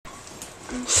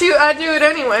Shoot, I do it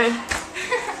anyway.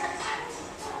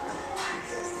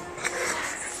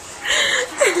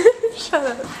 Shut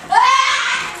up.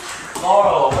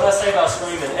 Laurel, what did I say about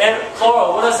screaming? And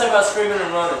Laurel, what did I say about screaming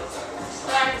and running?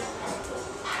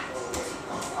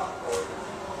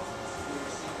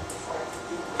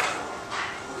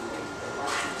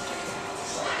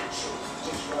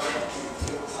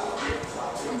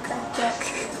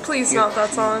 Please not that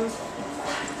song.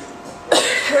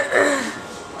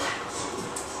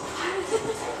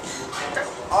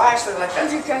 I actually like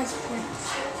that. You guys play.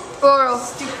 Laurel.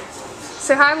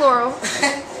 Say hi, Laurel.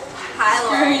 Hi,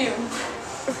 Laurel. How are you?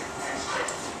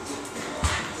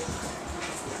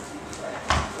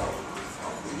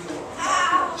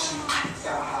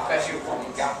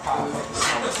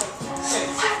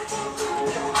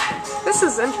 This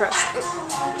is interesting.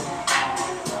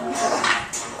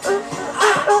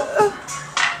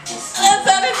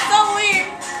 That is so weird.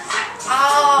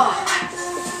 Oh.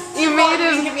 You made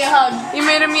him. Give me a hug. You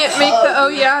made him make the oh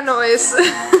yeah noise.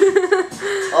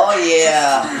 Oh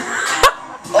yeah.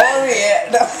 Oh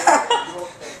yeah.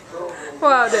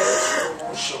 Wow, dude.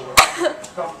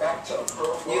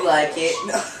 You like it?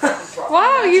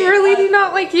 Wow, you really do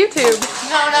not like YouTube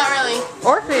No, not really.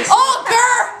 or Facebook. Oh,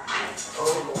 girl!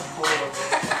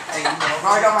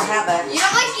 I got my hat back. You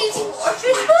don't like YouTube or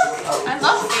Facebook? I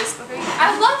love Facebook.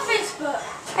 I love Facebook.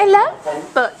 I love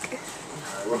Facebook.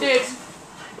 Dude.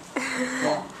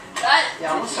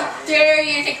 Dare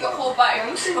you to take the whole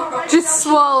bite. Just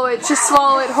swallow it. Just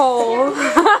swallow it whole.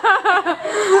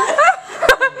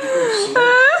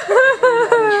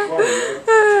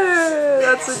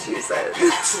 That's what she said.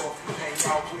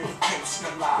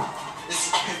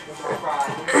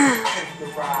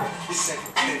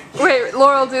 Wait,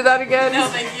 Laurel, do that again. No,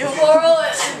 thank you. Laurel,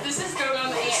 this is going on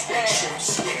the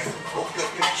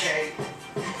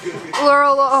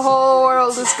Laurel, the whole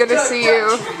world is gonna see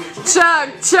you. Chug,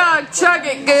 chug, chug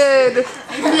it good.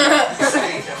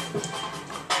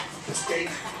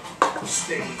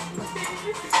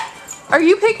 Are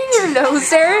you picking your nose,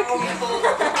 Derek?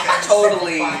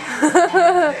 Totally.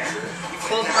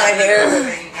 Pulled my hair.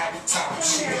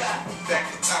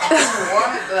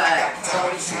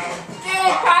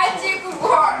 Dude, fried chicken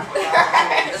pork.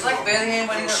 There's like barely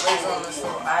anybody that lives on this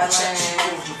little island.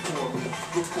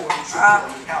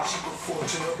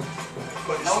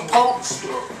 No poke.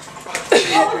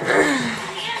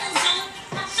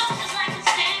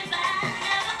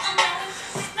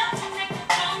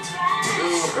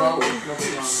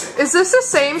 Is this the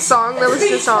same song that was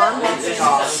just on?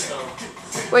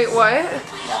 Wait, what?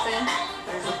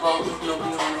 There's a boat with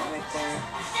nobody on it right there.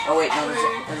 Oh wait, no, there's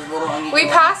a little onion. We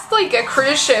passed like a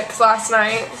cruise ship last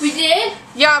night. We did?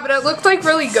 Yeah, but it looked like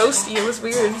really ghosty. It was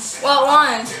weird. What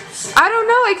one? I don't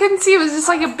know. I couldn't see. It was just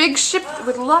like a big ship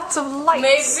with lots of lights.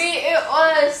 Maybe it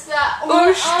was that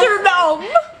Oosterdam.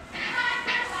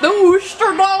 The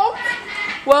Oosterdam.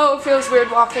 Whoa, it feels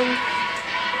weird walking.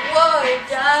 Whoa, it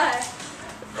does.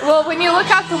 Well, when you look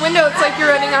out the window, it's like you're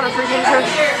running on a freaking Here, trip.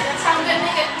 that's how I'm gonna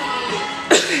make it.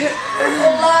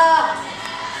 Hola.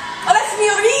 Hola,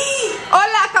 señorita.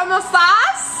 Hola, ¿cómo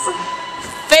estás?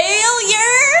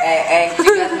 Failure. Hey, do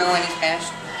you guys know any Spanish?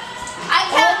 I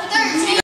count 13.